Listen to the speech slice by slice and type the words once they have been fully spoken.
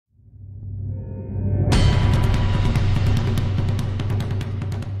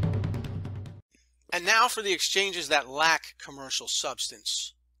And now for the exchanges that lack commercial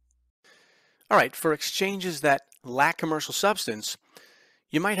substance. All right, for exchanges that lack commercial substance,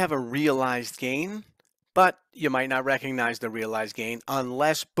 you might have a realized gain, but you might not recognize the realized gain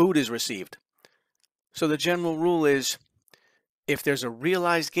unless boot is received. So the general rule is, if there's a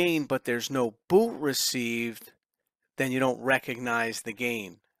realized gain but there's no boot received, then you don't recognize the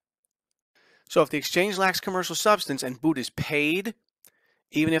gain. So if the exchange lacks commercial substance and boot is paid,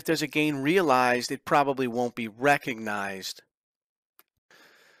 even if there's a gain realized, it probably won't be recognized.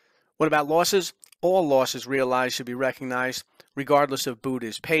 What about losses? All losses realized should be recognized, regardless of boot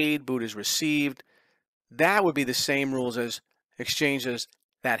is paid, boot is received. That would be the same rules as exchanges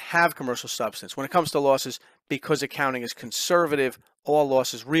that have commercial substance. When it comes to losses, because accounting is conservative, all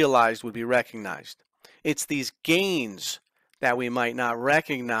losses realized would be recognized. It's these gains that we might not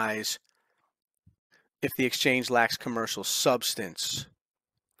recognize if the exchange lacks commercial substance.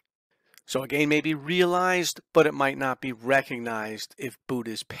 So a gain may be realized, but it might not be recognized if boot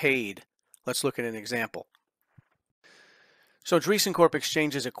is paid. Let's look at an example. So Darius Corp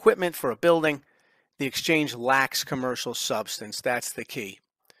exchanges equipment for a building. The exchange lacks commercial substance. That's the key.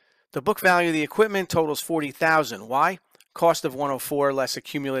 The book value of the equipment totals $40,000. Why? Cost of $104 less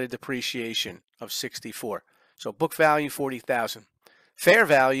accumulated depreciation of $64. So book value $40,000. Fair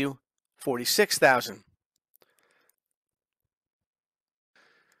value $46,000.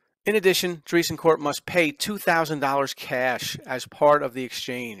 In addition, Darius Corp must pay $2,000 cash as part of the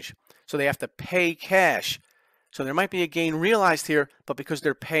exchange. So they have to pay cash. So there might be a gain realized here, but because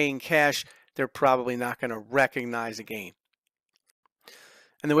they're paying cash, they're probably not going to recognize a gain.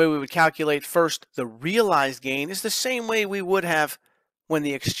 And the way we would calculate first the realized gain is the same way we would have when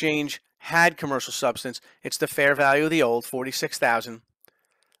the exchange had commercial substance. It's the fair value of the old, $46,000,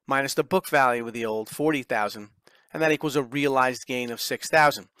 minus the book value of the old, $40,000, and that equals a realized gain of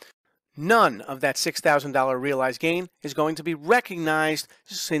 $6,000. None of that $6,000 realized gain is going to be recognized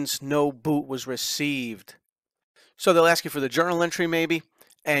since no boot was received. So they'll ask you for the journal entry maybe,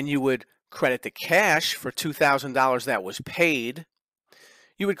 and you would credit the cash for $2,000 that was paid.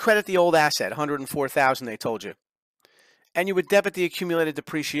 You would credit the old asset, $104,000 they told you. And you would debit the accumulated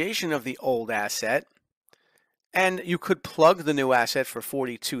depreciation of the old asset. And you could plug the new asset for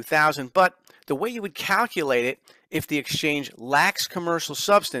 $42,000, but the way you would calculate it if the exchange lacks commercial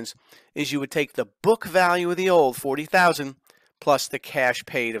substance is you would take the book value of the old, $40,000, plus the cash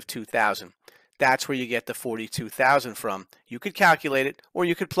paid of $2,000. That's where you get the $42,000 from. You could calculate it or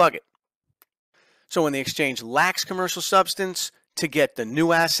you could plug it. So when the exchange lacks commercial substance, to get the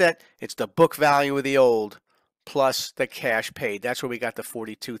new asset, it's the book value of the old plus the cash paid. That's where we got the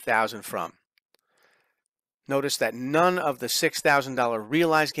 $42,000 from. Notice that none of the $6,000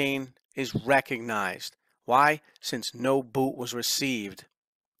 realized gain is recognized. Why? Since no boot was received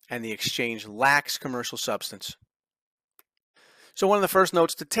and the exchange lacks commercial substance. So one of the first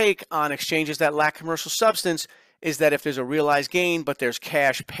notes to take on exchanges that lack commercial substance is that if there's a realized gain but there's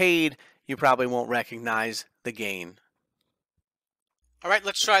cash paid, you probably won't recognize the gain. All right,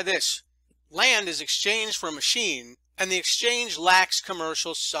 let's try this. Land is exchanged for a machine, and the exchange lacks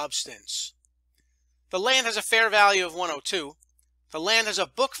commercial substance. The land has a fair value of $102. The land has a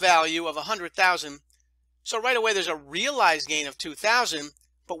book value of $100,000. So right away there's a realized gain of $2,000,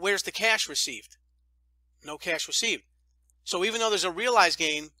 but where's the cash received? No cash received. So even though there's a realized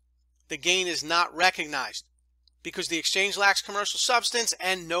gain, the gain is not recognized because the exchange lacks commercial substance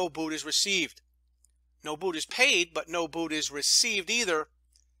and no boot is received. No boot is paid, but no boot is received either.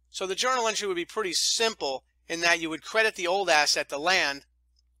 So the journal entry would be pretty simple in that you would credit the old asset, the land,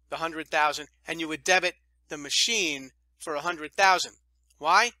 the $100,000, and you would debit the machine for $100,000.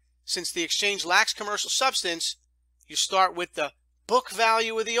 Why? Since the exchange lacks commercial substance, you start with the book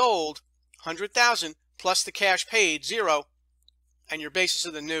value of the old, $100,000, plus the cash paid, $0, and your basis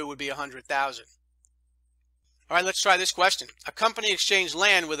of the new would be $100,000. All right, let's try this question. A company exchanged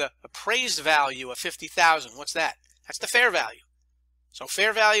land with an appraised value of $50,000. What's that? That's the fair value. So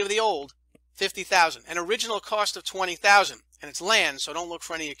fair value of the old, $50,000. An original cost of $20,000. And it's land, so don't look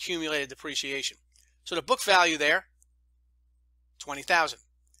for any accumulated depreciation. So the book value there, $20,000.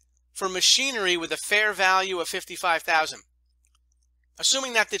 For machinery with a fair value of $55,000.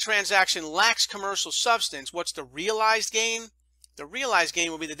 Assuming that the transaction lacks commercial substance, what's the realized gain? The realized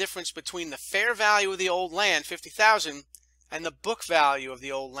gain will be the difference between the fair value of the old land, $50,000, and the book value of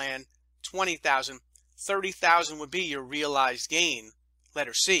the old land, $20,000. $30,000 would be your realized gain,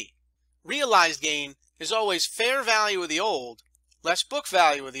 letter C. Realized gain is always fair value of the old less book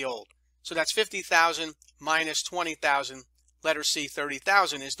value of the old. So that's $50,000 minus $20,000, letter C,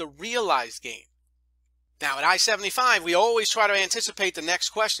 $30,000 is the realized gain. Now at I-75, we always try to anticipate the next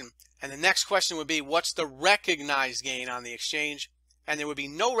question. And the next question would be, what's the recognized gain on the exchange? And there would be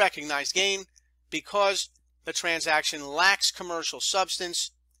no recognized gain because the transaction lacks commercial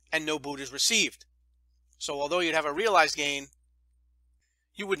substance and no boot is received. So although you'd have a realized gain,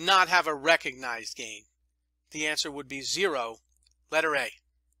 you would not have a recognized gain. The answer would be 0, letter A.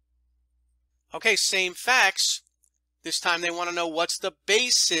 Okay, same facts. This time they want to know what's the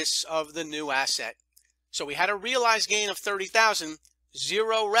basis of the new asset. So we had a realized gain of $30,000,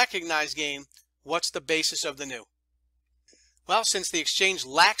 0 recognized gain. What's the basis of the new? Well, since the exchange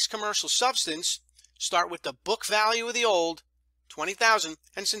lacks commercial substance, start with the book value of the old, $20,000,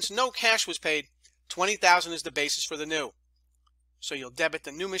 and since no cash was paid, $20,000 is the basis for the new. So you'll debit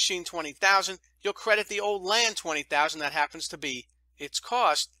the new machine $20,000, you'll credit the old land $20,000, that happens to be its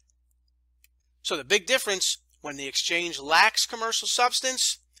cost. So the big difference, when the exchange lacks commercial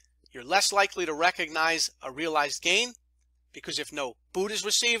substance, you're less likely to recognize a realized gain, because if no boot is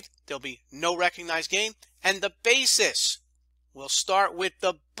received, there'll be no recognized gain, and the basis will start with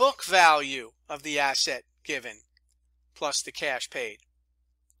the book value of the asset given, plus the cash paid.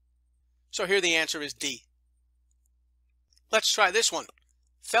 So here the answer is D. Let's try this one.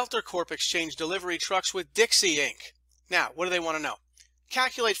 Felter Corp exchanged delivery trucks with Dixie Inc. Now, what do they want to know?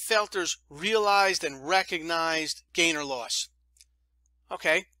 Calculate Felter's realized and recognized gain or loss.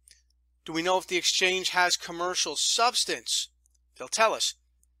 Okay. Do we know if the exchange has commercial substance? They'll tell us.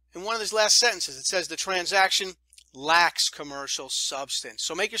 In one of these last sentences, it says the transaction lacks commercial substance.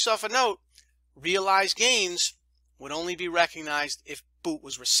 So make yourself a note. Realized gains would only be recognized if boot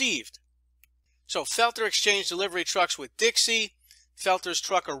was received. So Felter exchanged delivery trucks with Dixie. Felter's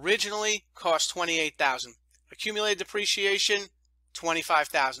truck originally cost $28,000. Accumulated depreciation,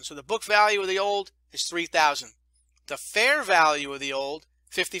 $25,000. So the book value of the old is $3,000. The fair value of the old,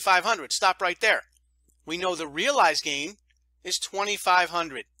 $5,500. Stop right there. We know the realized gain is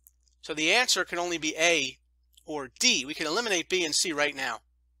 $2,500. So the answer can only be A or D. We can eliminate B and C right now.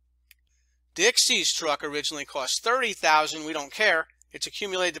 Dixie's truck originally cost $30,000. We don't care. Its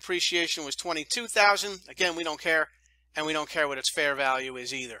accumulated depreciation was $22,000. Again, we don't care. And we don't care what its fair value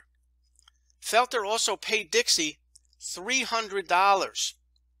is either. Felter also paid Dixie $300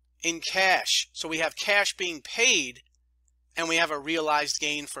 in cash. So we have cash being paid, and we have a realized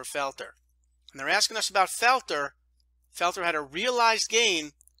gain for Felter. And they're asking us about Felter. Felter had a realized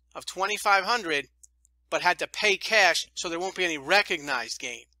gain of $2,500, but had to pay cash, so there won't be any recognized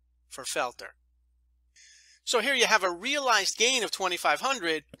gain for Felter. So here you have a realized gain of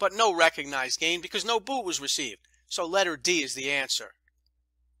 $2,500, but no recognized gain because no boot was received. So letter D is the answer.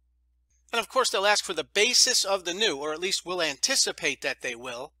 And of course they'll ask for the basis of the new, or at least we'll anticipate that they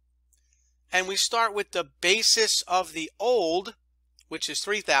will. And we start with the basis of the old, which is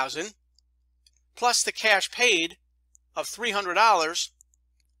 $3,000, plus the cash paid of $300.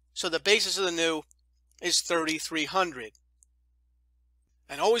 So the basis of the new is $3,300.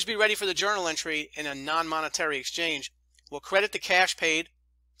 And always be ready for the journal entry in a non-monetary exchange. We'll credit the cash paid,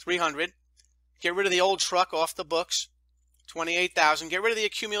 $300. Get rid of the old truck off the books, $28,000. Get rid of the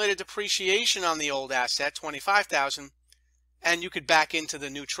accumulated depreciation on the old asset, $25,000. And you could back into the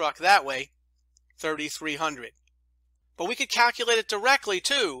new truck that way, $3,300. But we could calculate it directly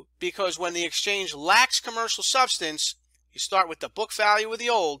too, because when the exchange lacks commercial substance, you start with the book value of the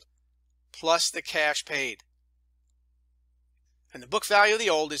old plus the cash paid. And the book value of the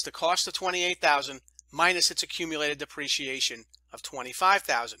old is the cost of $28,000 minus its accumulated depreciation of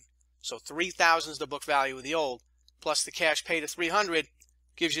 $25,000. So $3,000 is the book value of the old, plus the cash paid of $300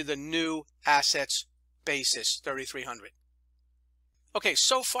 gives you the new assets basis, $3,300. Okay,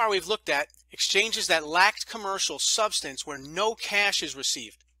 so far we've looked at exchanges that lacked commercial substance where no cash is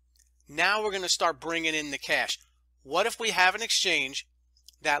received. Now we're going to start bringing in the cash. What if we have an exchange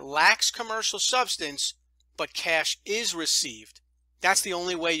that lacks commercial substance but cash is received? That's the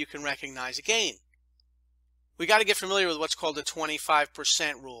only way you can recognize a gain. We got to get familiar with what's called the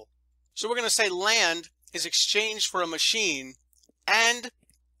 25% rule. So we're going to say land is exchanged for a machine and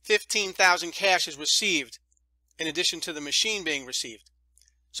 15,000 cash is received in addition to the machine being received.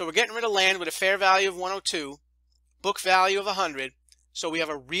 So we're getting rid of land with a fair value of 102, book value of 100. So we have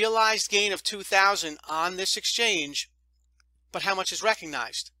a realized gain of 2,000 on this exchange, but how much is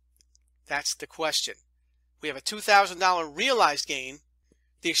recognized? That's the question. We have a $2,000 realized gain.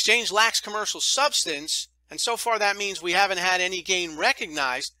 The exchange lacks commercial substance, and so far that means we haven't had any gain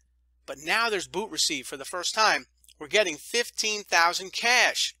recognized, but now there's boot received for the first time. We're getting 15,000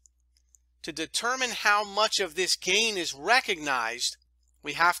 cash. To determine how much of this gain is recognized,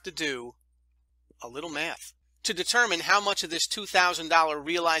 we have to do a little math. To determine how much of this $2,000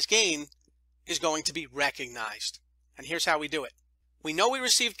 realized gain is going to be recognized. And here's how we do it. We know we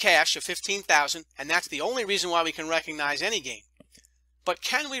received cash of $15,000, and that's the only reason why we can recognize any gain. But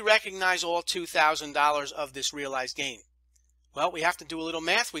can we recognize all $2,000 of this realized gain? Well, we have to do a little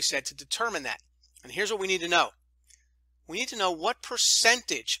math, we said, to determine that. And here's what we need to know. We need to know what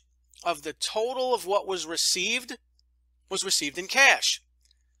percentage of the total of what was received in cash.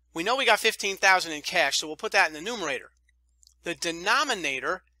 We know we got $15,000 in cash, so we'll put that in the numerator. The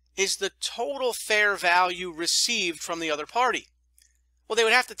denominator is the total fair value received from the other party. Well, they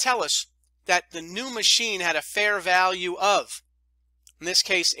would have to tell us that the new machine had a fair value of, in this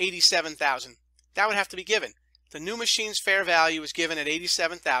case, $87,000. That would have to be given. The new machine's fair value is given at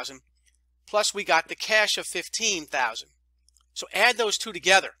 $87,000, plus we got the cash of $15,000. So add those two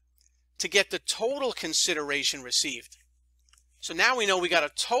together to get the total consideration received. So now we know we got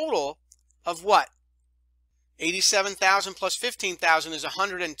a total of what? $87,000 plus $15,000 is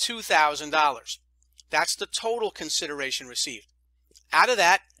 $102,000. That's the total consideration received. Out of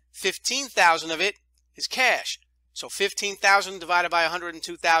that, $15,000 of it is cash. So $15,000 divided by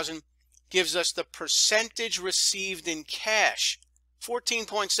 $102,000 gives us the percentage received in cash,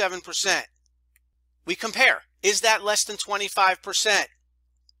 14.7%. We compare. Is that less than 25%?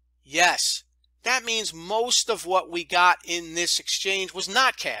 Yes. That means most of what we got in this exchange was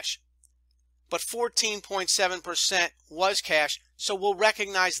not cash. But 14.7% was cash, so we'll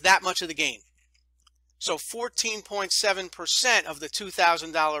recognize that much of the gain. So 14.7% of the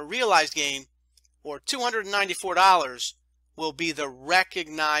 $2,000 realized gain, or $294, will be the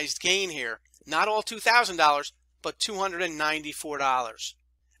recognized gain here. Not all $2,000, but $294.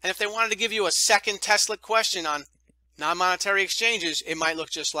 And if they wanted to give you a second testlet question on non-monetary exchanges, it might look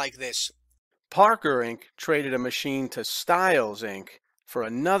just like this. Parker Inc. traded a machine to Styles Inc. for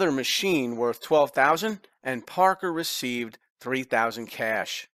another machine worth $12,000, and Parker received $3,000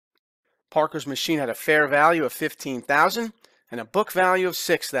 cash. Parker's machine had a fair value of $15,000 and a book value of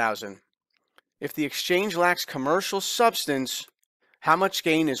 $6,000. If the exchange lacks commercial substance, how much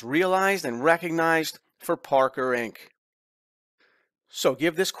gain is realized and recognized for Parker Inc.? So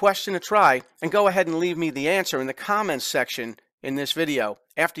give this question a try and go ahead and leave me the answer in the comments section in this video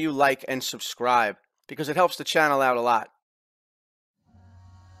after you like and subscribe, because it helps the channel out a lot.